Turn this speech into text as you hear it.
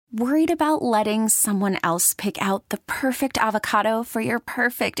Worried about letting someone else pick out the perfect avocado for your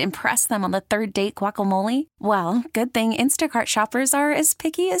perfect impress them on the third date guacamole? Well, good thing Instacart shoppers are as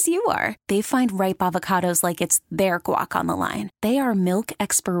picky as you are. They find ripe avocados like it's their guac on the line. They are milk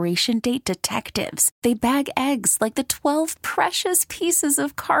expiration date detectives. They bag eggs like the 12 precious pieces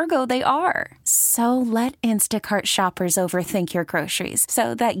of cargo they are. So let Instacart shoppers overthink your groceries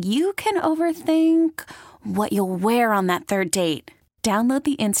so that you can overthink what you'll wear on that third date. Download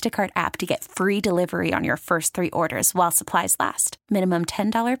the Instacart app to get free delivery on your first 3 orders while supplies last. Minimum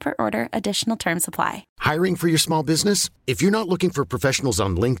 $10 per order. Additional terms apply. Hiring for your small business? If you're not looking for professionals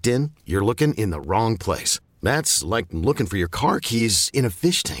on LinkedIn, you're looking in the wrong place. That's like looking for your car keys in a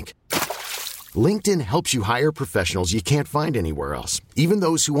fish tank. LinkedIn helps you hire professionals you can't find anywhere else, even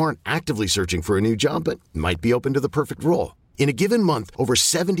those who aren't actively searching for a new job but might be open to the perfect role. In a given month, over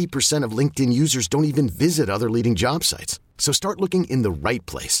 70% of LinkedIn users don't even visit other leading job sites. So start looking in the right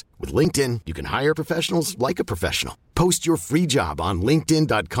place. With LinkedIn, you can hire professionals like a professional. Post your free job on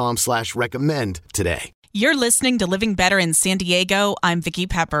linkedin.com/recommend today. You're listening to Living Better in San Diego. I'm Vicki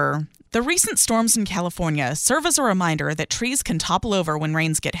Pepper. The recent storms in California serve as a reminder that trees can topple over when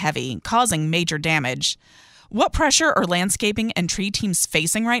rains get heavy, causing major damage. What pressure are landscaping and tree teams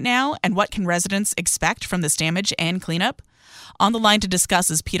facing right now, and what can residents expect from this damage and cleanup? On the line to discuss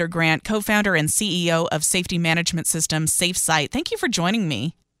is Peter Grant, co-founder and CEO of safety management system Safesite. Thank you for joining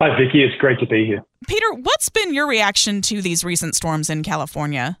me. Hi, Vicki. It's great to be here. Peter, what's been your reaction to these recent storms in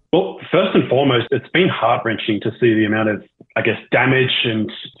California? Well, first and foremost, it's been heart-wrenching to see the amount of, damage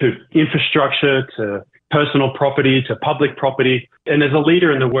and to infrastructure, to personal property, to public property. And as a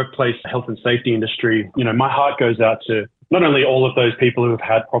leader in the workplace health and safety industry, my heart goes out to not only all of those people who have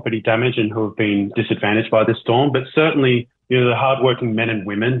had property damage and who have been disadvantaged by this storm, but certainly the hardworking men and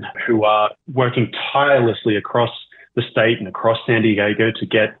women who are working tirelessly across the state and across San Diego to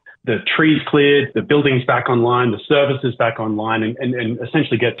get the trees cleared, the buildings back online, the services back online, and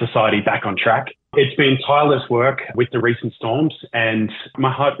essentially get society back on track. It's been tireless work with the recent storms, and my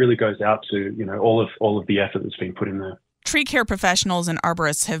heart really goes out to all of the effort that's been put in there. Tree care professionals and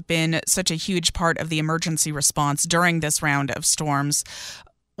arborists have been such a huge part of the emergency response during this round of storms.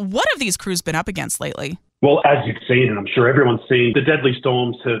 What have these crews been up against lately? Well, as you've seen, and I'm sure everyone's seen, the deadly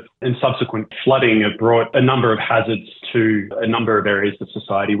storms and subsequent flooding have brought a number of hazards to a number of areas of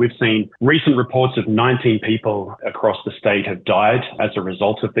society. We've seen recent reports of 19 people across the state have died as a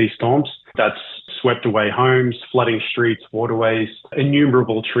result of these storms. That's swept away homes, flooding streets, waterways,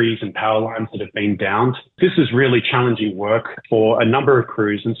 innumerable trees and power lines that have been downed. This is really challenging work for a number of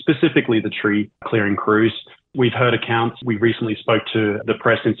crews, and specifically the tree clearing crews. We've heard accounts. We recently spoke to the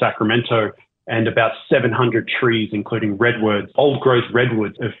press in Sacramento, and about 700 trees, including redwoods, old-growth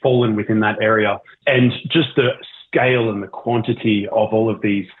redwoods, have fallen within that area. And just the scale and the quantity of all of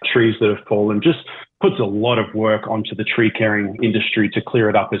these trees that have fallen just puts a lot of work onto the tree caring industry to clear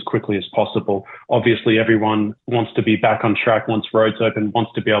it up as quickly as possible. Obviously, everyone wants to be back on track once roads open,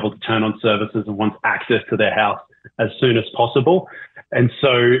 wants to be able to turn on services, and wants access to their house as soon as possible. And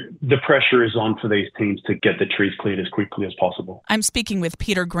so the pressure is on for these teams to get the trees cleared as quickly as possible. I'm speaking with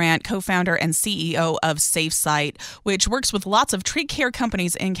Peter Grant, co-founder and CEO of Safesite, which works with lots of tree care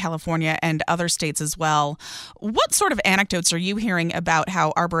companies in California and other states as well. What sort of anecdotes are you hearing about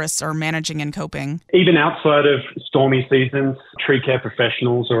how arborists are managing and coping? Even outside of stormy seasons, tree care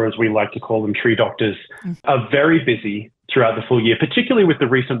professionals, or as we like to call them, tree doctors, are very busy throughout the full year, particularly with the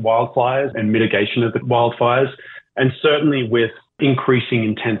recent wildfires and mitigation of the wildfires, and certainly with increasing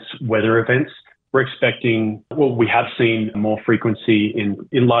intense weather events. We're expecting, we have seen more frequency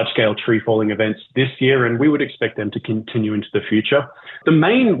in large-scale tree falling events this year, and we would expect them to continue into the future. The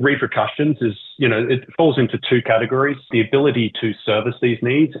main repercussions is, it falls into 2 categories: the ability to service these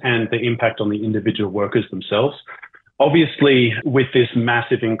needs and the impact on the individual workers themselves. Obviously, with this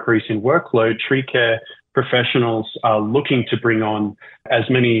massive increase in workload, tree care professionals are looking to bring on as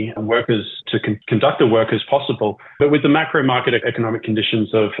many workers to conduct the work as possible. But with the macro market economic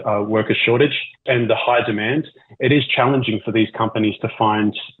conditions of worker shortage and the high demand, it is challenging for these companies to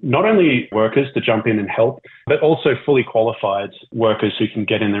find not only workers to jump in and help, but also fully qualified workers who can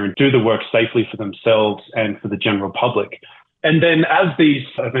get in there and do the work safely for themselves and for the general public. And then as these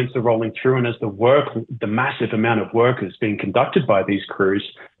events are rolling through and as the massive amount of work is being conducted by these crews,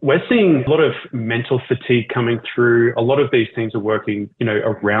 we're seeing a lot of mental fatigue coming through. A lot of these teams are working,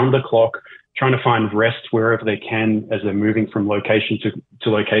 around the clock, trying to find rest wherever they can as they're moving from location to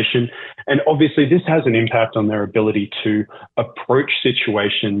location. And obviously this has an impact on their ability to approach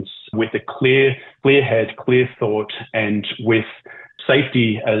situations with a clear head, clear thought, and with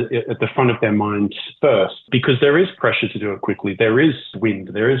safety at the front of their minds first, because there is pressure to do it quickly. There is wind,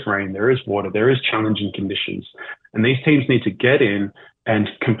 there is rain, there is water, there is challenging conditions. And these teams need to get in and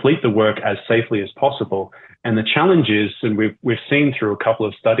complete the work as safely as possible. And the challenge is, and we've seen through a couple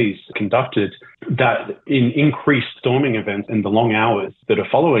of studies conducted, that in increased storming events and the long hours that are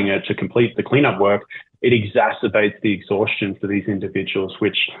following it to complete the cleanup work, it exacerbates the exhaustion for these individuals,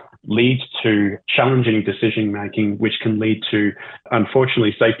 which leads to challenging decision-making, which can lead to,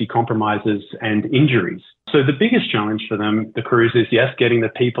 unfortunately, safety compromises and injuries. So the biggest challenge for them, the crews, is, yes, getting the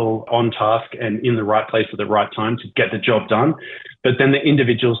people on task and in the right place at the right time to get the job done. But then the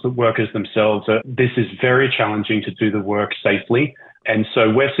individuals, the workers themselves, this is very challenging to do the work safely. And so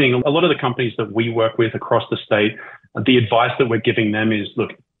we're seeing a lot of the companies that we work with across the state, the advice that we're giving them is,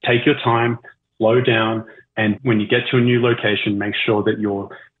 look, take your time, slow down, and when you get to a new location, make sure that you're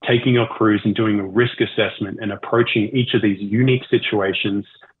taking your crews and doing a risk assessment and approaching each of these unique situations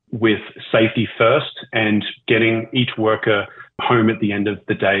with safety first and getting each worker home at the end of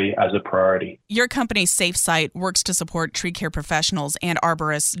the day as a priority. Your company, Safesite, works to support tree care professionals and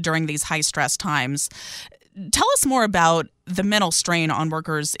arborists during these high-stress times. Tell us more about the mental strain on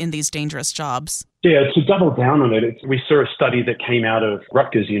workers in these dangerous jobs. Yeah, to double down on it, we saw a study that came out of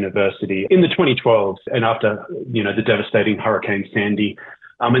Rutgers University in the 2012s and after, the devastating Hurricane Sandy.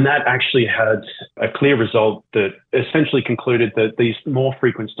 And that actually had a clear result that essentially concluded that these more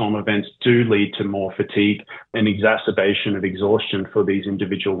frequent storm events do lead to more fatigue and exacerbation of exhaustion for these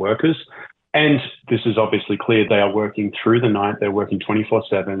individual workers. And this is obviously clear. They are working through the night. They're working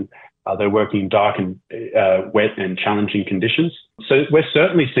 24/7. They're working in dark and wet and challenging conditions. So we're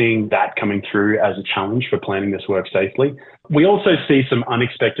certainly seeing that coming through as a challenge for planning this work safely. We also see some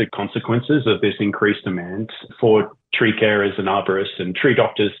unexpected consequences of this increased demand for tree carers and arborists and tree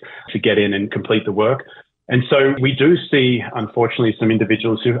doctors to get in and complete the work. And so we do see, unfortunately, some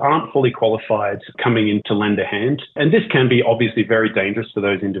individuals who aren't fully qualified coming in to lend a hand. And this can be obviously very dangerous for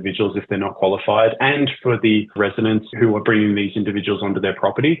those individuals if they're not qualified, and for the residents who are bringing these individuals onto their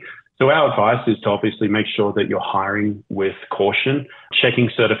property. So our advice is to obviously make sure that you're hiring with caution,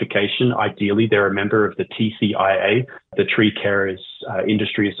 checking certification. Ideally, they're a member of the TCIA, the Tree Carers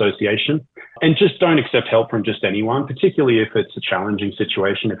Industry Association. And just don't accept help from just anyone, particularly if it's a challenging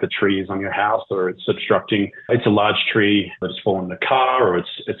situation, if a tree is on your house or it's obstructing, it's a large tree that has fallen in a car, or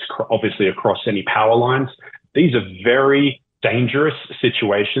it's obviously across any power lines. These are very dangerous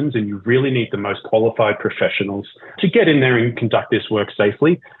situations, and you really need the most qualified professionals to get in there and conduct this work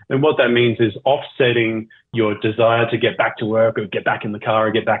safely. And what that means is offsetting your desire to get back to work or get back in the car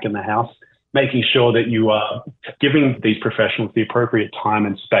or get back in the house, making sure that you are giving these professionals the appropriate time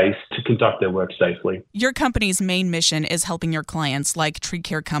and space to conduct their work safely. Your company's main mission is helping your clients, like tree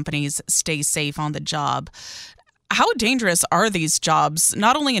care companies, stay safe on the job. How dangerous are these jobs,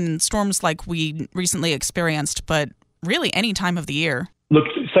 not only in storms like we recently experienced, but really any time of the year? Look,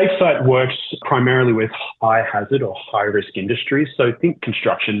 Safesite works primarily with high hazard or high risk industries. So think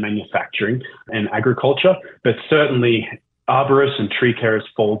construction, manufacturing, and agriculture, but certainly arborists and tree carers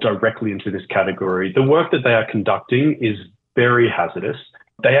fall directly into this category. The work that they are conducting is very hazardous.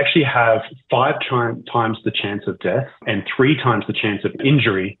 They actually have 5 times the chance of death and 3 times the chance of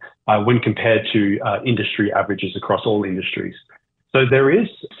injury when compared to industry averages across all industries. So there is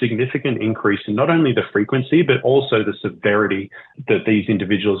significant increase in not only the frequency, but also the severity that these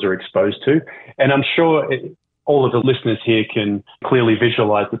individuals are exposed to. And I'm sure all of the listeners here can clearly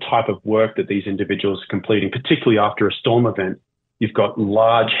visualize the type of work that these individuals are completing, particularly after a storm event. You've got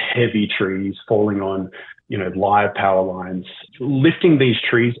large, heavy trees falling on, live power lines. Lifting these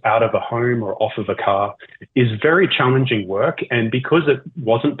trees out of a home or off of a car is very challenging work. And because it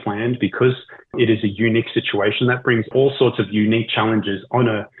wasn't planned, because it is a unique situation, that brings all sorts of unique challenges on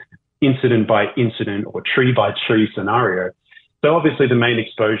a incident by incident or tree by tree scenario. So obviously the main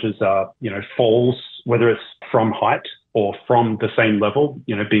exposures are, falls, whether it's from height or from the same level,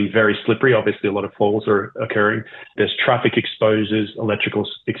 being very slippery. Obviously, a lot of falls are occurring. There's traffic exposures, electrical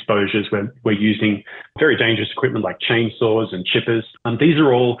exposures, where we're using very dangerous equipment like chainsaws and chippers. These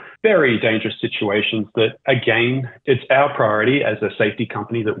are all very dangerous situations that, again, it's our priority as a safety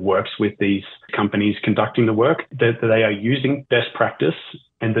company that works with these companies conducting the work, that they are using best practice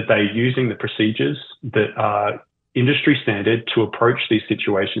and that they're using the procedures that are industry standard to approach these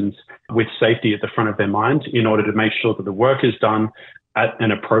situations with safety at the front of their mind in order to make sure that the work is done at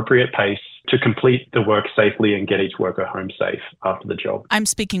an appropriate pace to complete the work safely and get each worker home safe after the job. I'm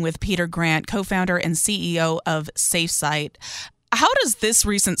speaking with Peter Grant, co-founder and CEO of Safesite. How does this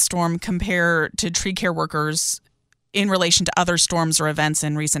recent storm compare to tree care workers in relation to other storms or events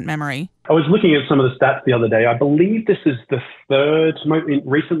in recent memory? I was looking at some of the stats the other day. I believe this is the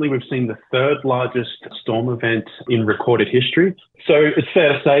recently we've seen the third largest storm event in recorded history. So it's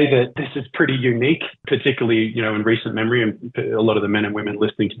fair to say that this is pretty unique, particularly, in recent memory, and a lot of the men and women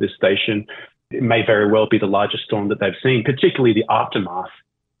listening to this station, it may very well be the largest storm that they've seen, particularly the aftermath.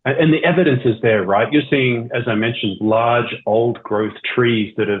 And the evidence is there, right? You're seeing, as I mentioned, large old growth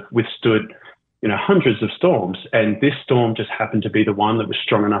trees that have withstood hundreds of storms. And this storm just happened to be the one that was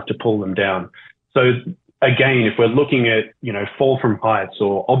strong enough to pull them down. So again, if we're looking at, fall from heights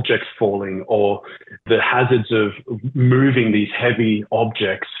or objects falling or the hazards of moving these heavy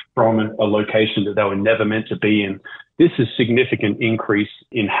objects from a location that they were never meant to be in, this is a significant increase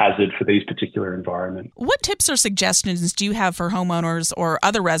in hazard for these particular environments. What tips or suggestions do you have for homeowners or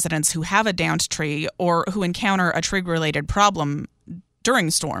other residents who have a downed tree or who encounter a tree-related problem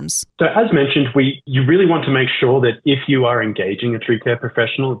during storms? So as mentioned, you really want to make sure that if you are engaging a tree care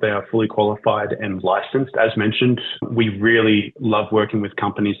professional, they are fully qualified and licensed. As mentioned, we really love working with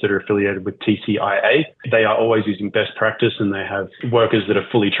companies that are affiliated with TCIA. They are always using best practice, and they have workers that are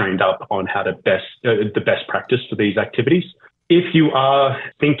fully trained up on how to the best practice for these activities. If you are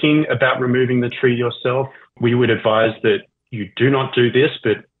thinking about removing the tree yourself, we would advise that you do not do this,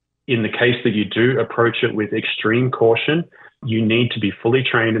 but in the case that you do, approach it with extreme caution. You need to be fully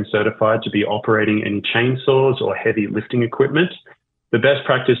trained and certified to be operating any chainsaws or heavy lifting equipment. The best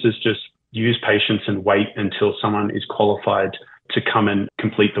practice is just use patience and wait until someone is qualified to come and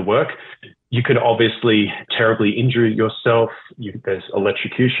complete the work. You could obviously terribly injure yourself. There's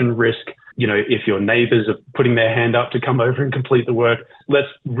electrocution risk. If your neighbors are putting their hand up to come over and complete the work, let's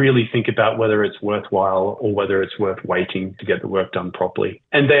really think about whether it's worthwhile or whether it's worth waiting to get the work done properly.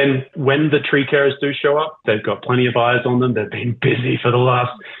 And then when the tree carers do show up, they've got plenty of eyes on them. They've been busy for the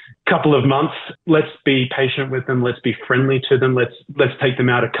last couple of months. Let's be patient with them. Let's be friendly to them. Let's take them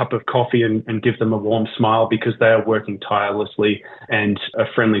out a cup of coffee and give them a warm smile, because they are working tirelessly, and a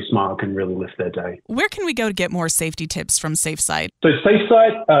friendly smile can really lift their day. Where can we go to get more safety tips from Safesite? So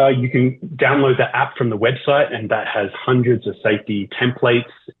Safesite, you can download the app from the website, and that has hundreds of safety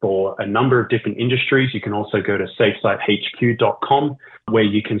templates for a number of different industries. You can also go to safesitehq.com, where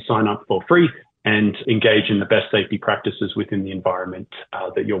you can sign up for free and engage in the best safety practices within the environment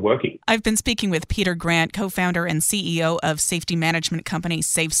that you're working. I've been speaking with Peter Grant, co-founder and CEO of safety management company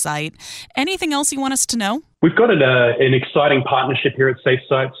Safesite. Anything else you want us to know? We've got an exciting partnership here at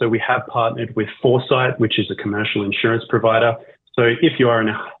Safesite. So we have partnered with Foresight, which is a commercial insurance provider. So if you are in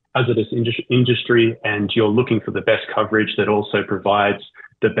a hazardous industry and you're looking for the best coverage that also provides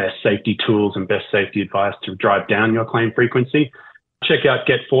the best safety tools and best safety advice to drive down your claim frequency, check out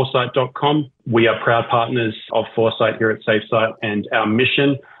getforesight.com. We are proud partners of Foresight here at Safesite, and our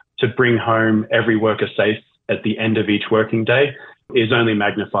mission to bring home every worker safe at the end of each working day is only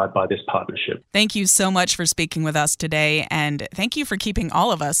magnified by this partnership. Thank you so much for speaking with us today, and thank you for keeping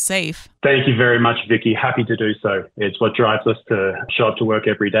all of us safe. Thank you very much, Vicky. Happy to do so. It's what drives us to show up to work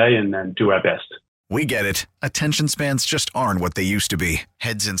every day and then do our best. We get it. Attention spans just aren't what they used to be.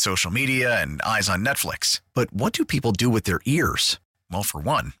 Heads in social media and eyes on Netflix. But what do people do with their ears? Well, for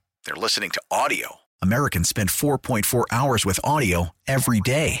one, they're listening to audio. Americans spend 4.4 hours with audio every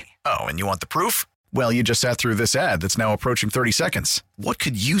day. Oh, and you want the proof? Well, you just sat through this ad that's now approaching 30 seconds. What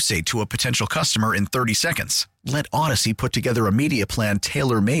could you say to a potential customer in 30 seconds? Let Odyssey put together a media plan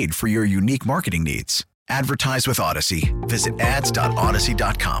tailor-made for your unique marketing needs. Advertise with Odyssey. Visit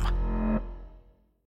ads.odyssey.com.